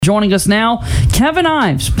Joining us now, Kevin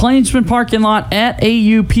Ives, Plainsman Parking Lot at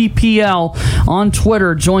AUPPL on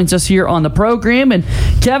Twitter, joins us here on the program. And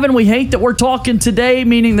Kevin, we hate that we're talking today,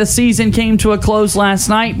 meaning the season came to a close last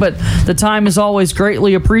night, but the time is always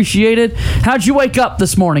greatly appreciated. How'd you wake up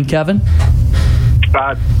this morning, Kevin?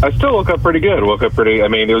 I still woke up pretty good. It was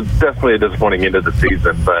definitely a disappointing end of the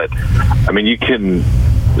season, but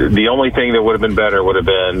the only thing that would have been better would have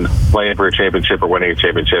been playing for a championship or winning a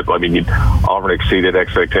championship. Auburn exceeded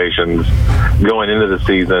expectations going into the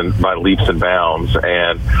season by leaps and bounds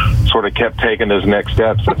and sort of kept taking those next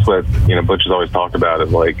steps. That's what, Butch has always talked about,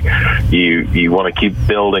 is like you want to keep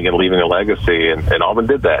building and leaving a legacy. And Auburn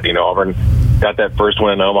did that. Auburn got that first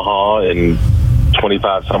win in Omaha in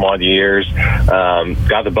 25 some odd years,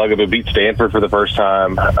 got the bugaboo, beat Stanford for the first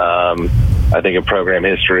time, I think, in program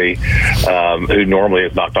history, who normally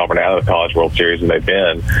has knocked Auburn out of the College World Series, and they've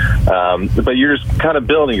been. But you're just kind of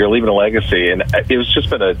building, you're leaving a legacy, and it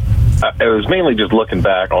was mainly just looking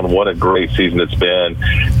back on what a great season it's been,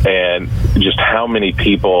 and just how many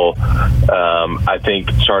people, I think,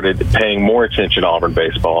 started paying more attention to Auburn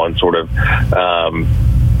baseball and sort of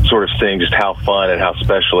seeing just how fun and how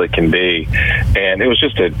special it can be. And it's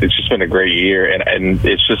just been a great year, and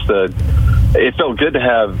it felt good to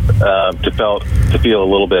have to feel a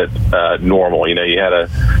little bit normal. You had a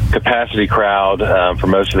capacity crowd for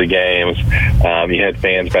most of the games. You had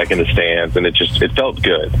fans back in the stands, and it felt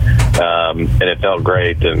good, and it felt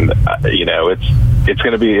great. And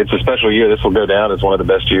it's a special year. This will go down as one of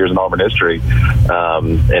the best years in Auburn history,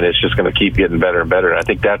 and it's just going to keep getting better and better. And I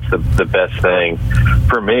think that's the best thing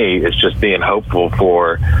for me, is just being hopeful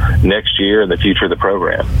for next year and the future of the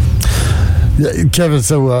program. Yeah, Kevin,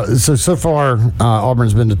 so far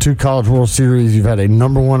Auburn's been to 2 College World Series. You've had a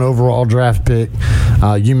number 1 overall draft pick.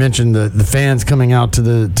 You mentioned the fans coming out to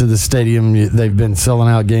the stadium. They've been selling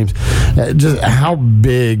out games. Just how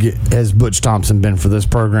big has Butch Thompson been for this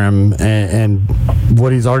program, and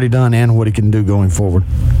what he's already done and what he can do going forward?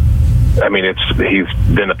 He's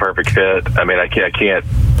been the perfect fit.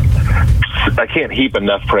 I can't heap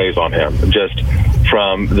enough praise on him. Just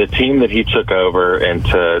from the team that he took over and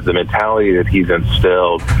to the mentality that he's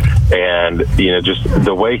instilled, and just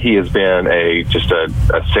the way he has been a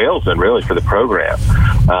salesman really for the program,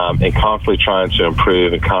 and constantly trying to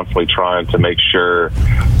improve and constantly trying to make sure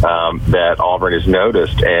that Auburn is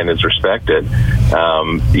noticed and is respected.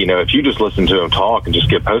 If you just listen to him talk and just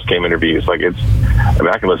get post-game interviews, I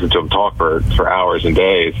can listen to him talk for hours and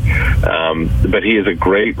days, but he is a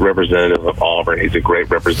great representative of Auburn. He's a great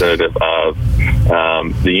representative of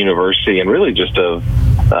the university, and really just of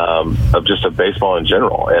baseball in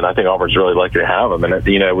general. And I think Auburn's really lucky to have him. And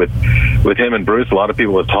with him and Bruce, a lot of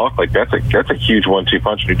people have talked that's a huge 1-2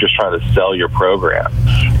 punch when you're just trying to sell your program.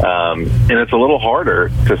 And it's a little harder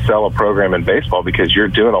to sell a program in baseball because you're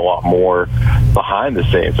doing a lot more behind the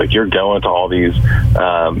scenes. You're going to all these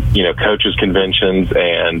coaches conventions,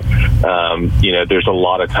 and there's a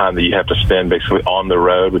lot of time that you have to spend basically on the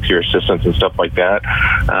road with your assistants and stuff like that.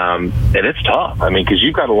 And it's tough. Because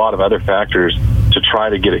you've got a lot of other factors to try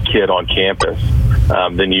to get a kid on campus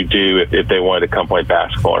than you do if they wanted to come play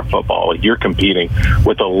basketball or football. You're competing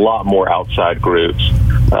with a lot more outside groups,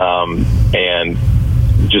 and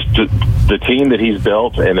just the team that he's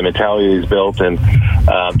built and the mentality he's built, and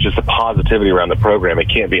just the positivity around the program, it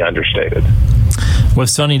can't be understated. With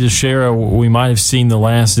Sonny DiChiara, we might have seen the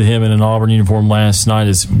last of him in an Auburn uniform last night,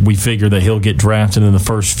 as we figure that he'll get drafted in the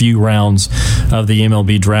first few rounds of the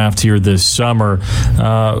MLB draft here this summer.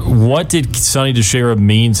 What did Sonny DiChiara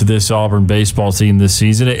mean to this Auburn baseball team this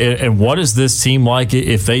season, and what is this team like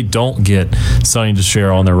if they don't get Sonny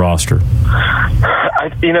DiChiara on their roster?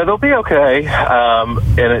 They'll be okay, and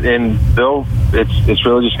it's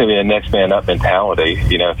really just going to be a next man up mentality.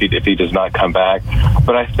 If he does not come back,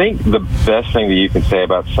 but I think the best thing that you can say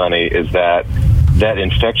about Sonny is that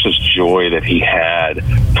infectious joy that he had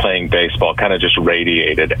playing baseball kind of just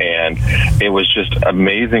radiated, and it was just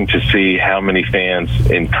amazing to see how many fans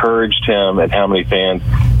encouraged him and how many fans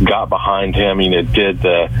got behind him. Did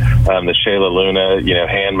the Shayla Luna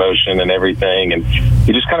hand motion and everything, and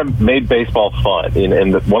he just kind of made baseball fun.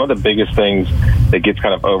 And one of the biggest things that gets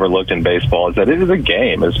kind of overlooked in baseball is that it is a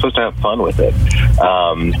game. It's supposed to have fun with it,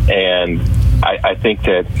 and I think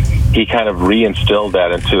that he kind of reinstilled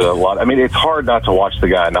that into a lot. It's hard not to watch the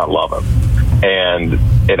guy and not love him. And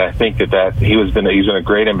I think that he's been a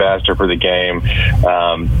great ambassador for the game,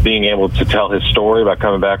 being able to tell his story about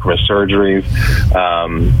coming back from his surgeries,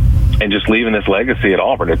 and just leaving this legacy at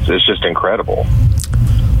Auburn. It's just incredible.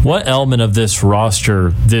 What element of this roster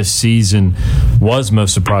this season was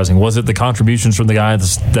most surprising? Was it the contributions from the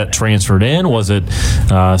guys that transferred in? Was it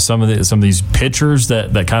some of these pitchers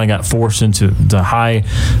that kind of got forced into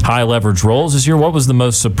high leverage roles this year? What was the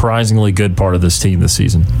most surprisingly good part of this team this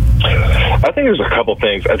season? I think there's a couple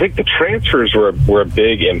things. I think the transfers were a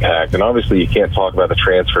big impact, and obviously you can't talk about the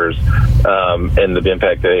transfers and the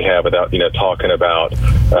impact they have without talking about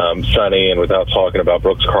Sonny and without talking about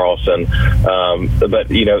Brooks Carlson. But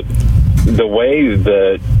the way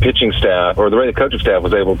the pitching staff or the way the coaching staff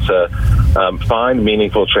was able to find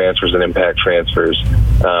meaningful transfers and impact transfers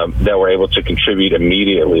that were able to contribute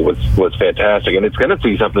immediately was fantastic. And it's going to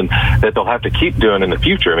be something that they'll have to keep doing in the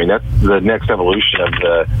future. I mean, that's the next evolution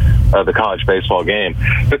of the college baseball game.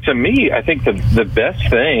 But to me, I think the best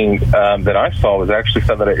thing that I saw was actually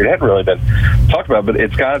something that it hadn't really been talked about, but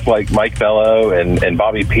it's guys like Mike Bello and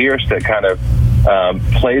Bobby Pierce that kind of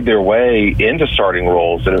played their way into starting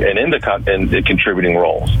roles and into contributing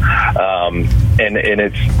roles, and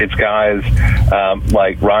it's guys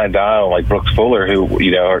like Ryan Dial, like Brooks Fuller, who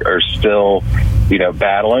are still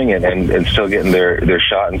battling and still getting their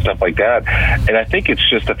shot and stuff like that. And I think it's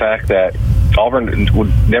just the fact that Auburn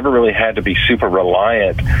never really had to be super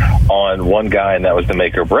reliant on one guy, and that was the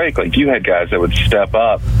make or break. Like, you had guys that would step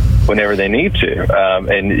up whenever they need to,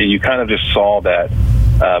 and you kind of just saw that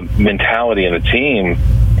mentality in the team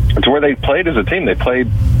to where they played as a team.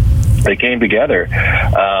 They came together,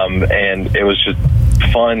 and it was just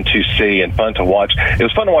fun to see and fun to watch. It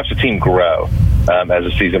was fun to watch the team grow as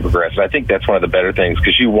the season progressed. And I think that's one of the better things,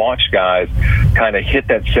 because you watch guys kind of hit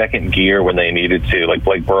that second gear when they needed to, like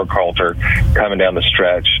Blake Burkhalter coming down the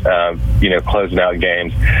stretch, closing out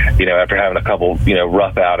games, after having a couple,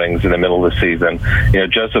 rough outings in the middle of the season.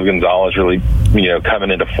 Joseph Gonzalez really, coming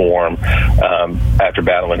into form after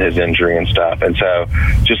battling his injury and stuff. And so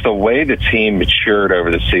just the way the team matured over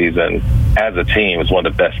the season as a team was one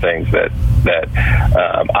of the best things that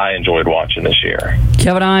I enjoyed watching this year.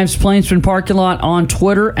 Kevin Ives, Plainsman Parking Lot on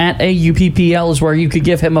Twitter at AUPPL is where you could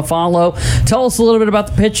give him a follow. Tell us a little bit about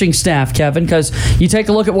the pitching staff, Kevin, because you take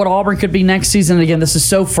a look at what Auburn could be next season. And again, this is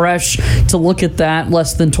so fresh to look at that,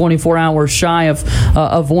 less than 24 hours shy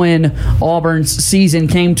of when Auburn's season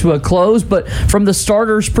came to a close. But from the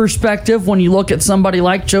starters' perspective, when you look at somebody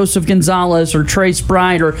like Joseph Gonzalez or Trace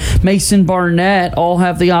Bright or Mason Barnett, all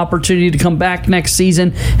have the opportunity to come back next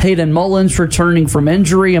season. Hayden Mullins returning from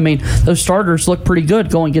injury. I mean, those starters look pretty good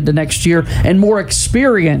going into next year, and more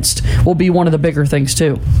experienced will be one of the bigger things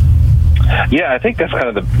too. Yeah, I think that's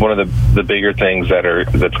kind of one of the bigger things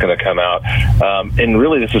that's going to come out. And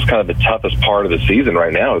really, this is kind of the toughest part of the season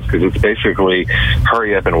right now, is because it's basically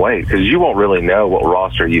hurry up and wait, because you won't really know what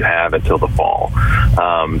roster you have until the fall.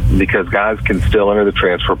 Because guys can still enter the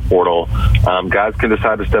transfer portal, guys can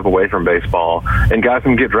decide to step away from baseball, and guys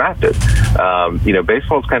can get drafted.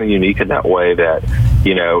 Baseball is kind of unique in that way that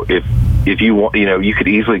if you want, you could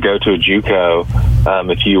easily go to a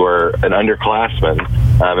JUCO if you were an underclassman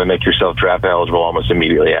and make yourself draft eligible almost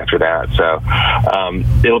immediately after that. So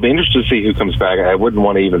it'll be interesting to see who comes back. I wouldn't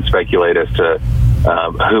want to even speculate as to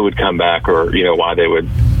who would come back or why they would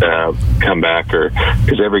come back, or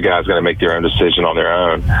because every guy's going to make their own decision on their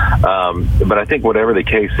own. But I think whatever the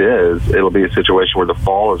case is, it'll be a situation where the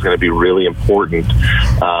fall is going to be really important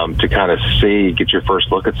to kind of get your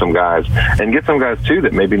first look at some guys, and get some guys too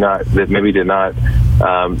that maybe did not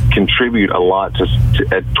contribute a lot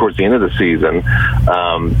towards the end of the season.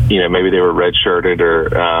 Maybe they were redshirted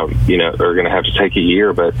or are going to have to take a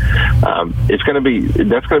year, but that's going to be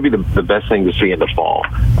the best thing to see in the fall,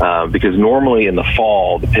 because normally in the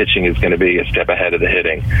fall the pitching is going to be a step ahead of the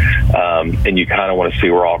hitting, and you kind of want to see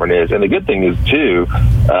where Auburn is. And the good thing is too,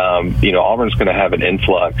 Auburn's going to have an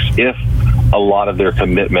influx if a lot of their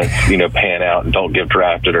commitments, pan out and don't get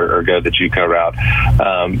drafted or go the JUCO route.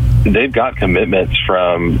 They've got commitments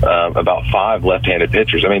from about 5 left-handed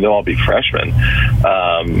pitchers. I mean, they'll all be freshmen,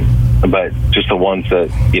 but just the ones that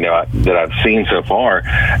I've seen so far,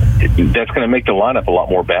 that's going to make the lineup a lot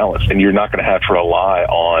more balanced, and you're not going to have to rely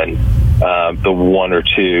on the 1 or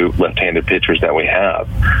 2 left-handed pitchers that we have.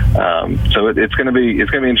 So it's going to be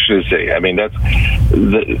interesting to see. I mean, that's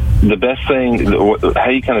the best thing. How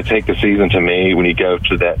you kind of take the season, to me, when you go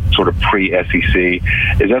to that sort of pre-SEC,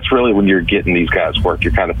 is that's really when you're getting these guys work.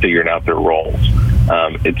 You're kind of figuring out their roles.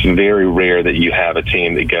 It's very rare that you have a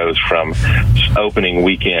team that goes from opening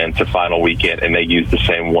weekend to final weekend and they use the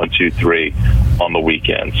same 1, 2, 3 on the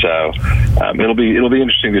weekend. So it'll be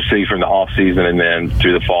interesting to see from the off season and then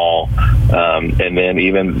through the fall, and then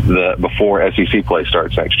even before SEC play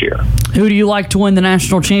starts next year. Who do you like to win the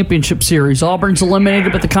national championship series? Auburn's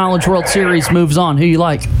eliminated, but the College World Series moves on. Who you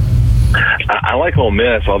like? I like Ole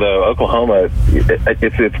Miss, although Oklahoma,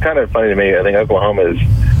 it's kind of funny to me. I think Oklahoma is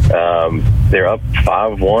they're up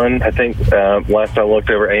 5-1. I think last I looked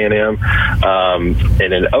over A&M,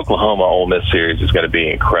 and in Oklahoma, Ole Miss series is going to be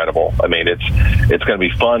incredible. I mean, it's going to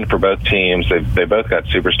be fun for both teams. They both got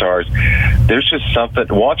superstars. There's just something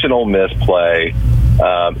watching Ole Miss play.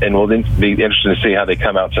 And we'll be interested to see how they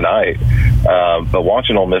come out tonight. But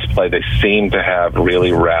watching Ole Miss play, they seem to have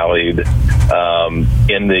really rallied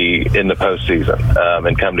in the postseason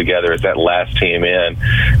and come together as that last team in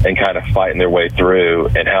and kind of fighting their way through.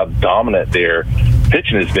 And how dominant their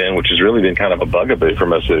pitching has been, which has really been kind of a bugaboo for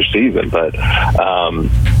most of their season. But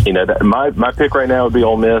my pick right now would be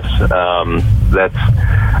Ole Miss.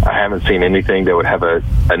 I haven't seen anything that would have a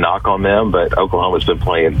knock on them, but Oklahoma's been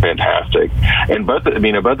playing fantastic. And both of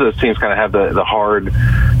those teams kind of have the hard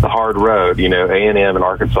road. A&M and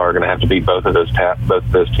Arkansas are going to have to beat both of those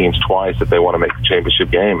teams twice if they want to make the championship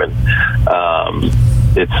game, and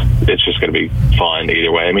it's just going to be fun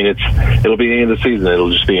either way. I mean, it'll be the end of the season.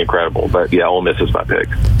 It'll just be incredible. But yeah, Ole Miss is my pick.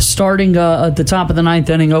 Starting at the top of the ninth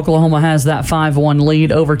inning, Oklahoma has that 5-1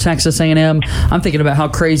 lead over Texas A&M. I'm thinking about how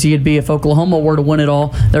crazy it'd be if Oklahoma were to win it all.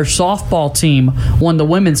 Their softball team won the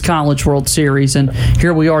Women's College World Series, and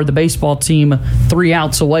here we are, the baseball team 3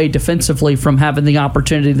 outs away defensively from having the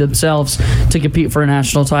opportunity themselves to compete for a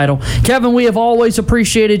national title. Kevin, we have always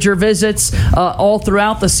appreciated your visits all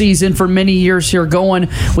throughout the season for many years here going.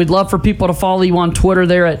 We'd love for people to follow you on Twitter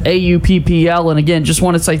there at AUPPL. And again, just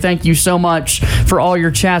want to say thank you so much for all your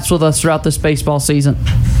chats with us throughout this baseball season.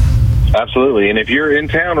 Absolutely. And if you're in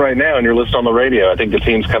town right now and you're listening on the radio, I think the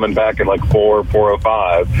team's coming back at like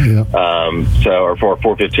 4:05, or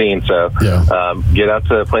 4:15. So get out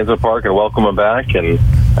to Plainsville Park and welcome them back, and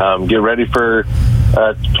get ready for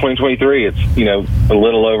 2023. It's a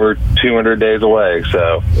little over 200 days away.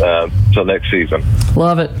 So till next season.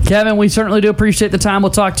 Love it, Kevin. We certainly do appreciate the time.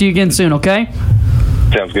 We'll talk to you again soon. Okay.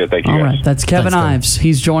 Sounds good. Thank you. All guys. right. That's Kevin Ives.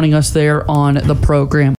 He's joining us there on the program.